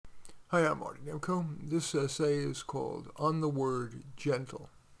Hi, I'm Marty Nemko. This essay is called On the Word Gentle.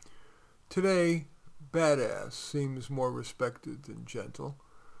 Today, badass seems more respected than gentle.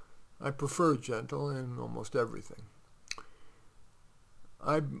 I prefer gentle in almost everything.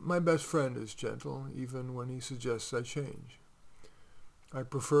 My best friend is gentle, even when he suggests I change. I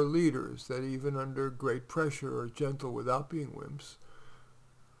prefer leaders that even under great pressure are gentle without being wimps.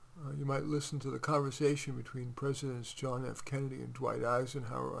 You might listen to the conversation between Presidents John F. Kennedy and Dwight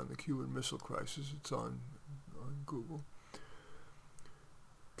Eisenhower on the Cuban Missile Crisis. It's on Google.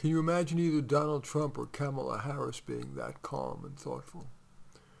 Can you imagine either Donald Trump or Kamala Harris being that calm and thoughtful?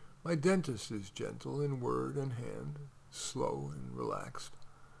 My dentist is gentle in word and hand, slow and relaxed.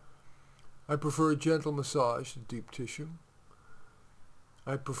 I prefer a gentle massage to deep tissue.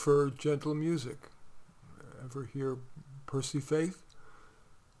 I prefer gentle music. Ever hear Percy Faith?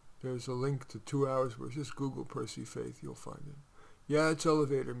 There's a link to 2 hours worth. Just Google Percy Faith, you'll find it. Yeah, it's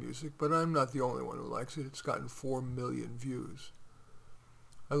elevator music, but I'm not the only one who likes it. It's gotten 4 million views.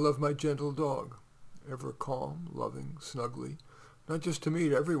 I love my gentle dog, ever calm, loving, snuggly. Not just to me,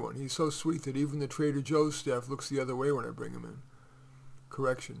 to everyone. He's so sweet that even the Trader Joe's staff looks the other way when I bring him in.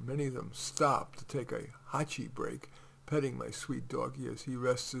 Correction, many of them stop to take a hachi break, petting my sweet doggy as he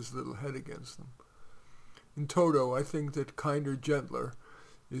rests his little head against them. In toto, I think that kinder, gentler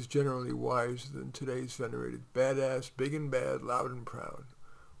is generally wiser than today's venerated badass, big and bad, loud and proud.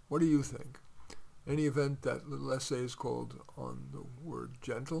 What do you think? Any event, that little essay is called On the Word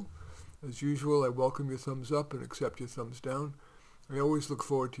Gentle. As usual, I welcome your thumbs up and accept your thumbs down. I always look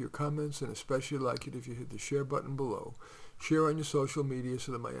forward to your comments, and especially like it if you hit the share button below. Share on your social media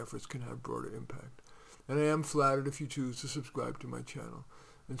so that my efforts can have broader impact. And I am flattered if you choose to subscribe to my channel.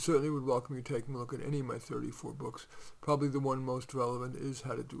 And certainly would welcome you taking a look at any of my 34 books. Probably the one most relevant is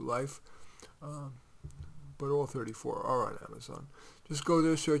How to Do Life, but all 34 are on Amazon. Just go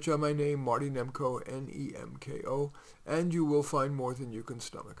there, search out my name, Marty Nemko, N-E-M-K-O, and you will find more than you can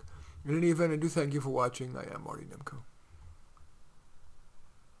stomach. In any event, I do thank you for watching. I am Marty Nemko.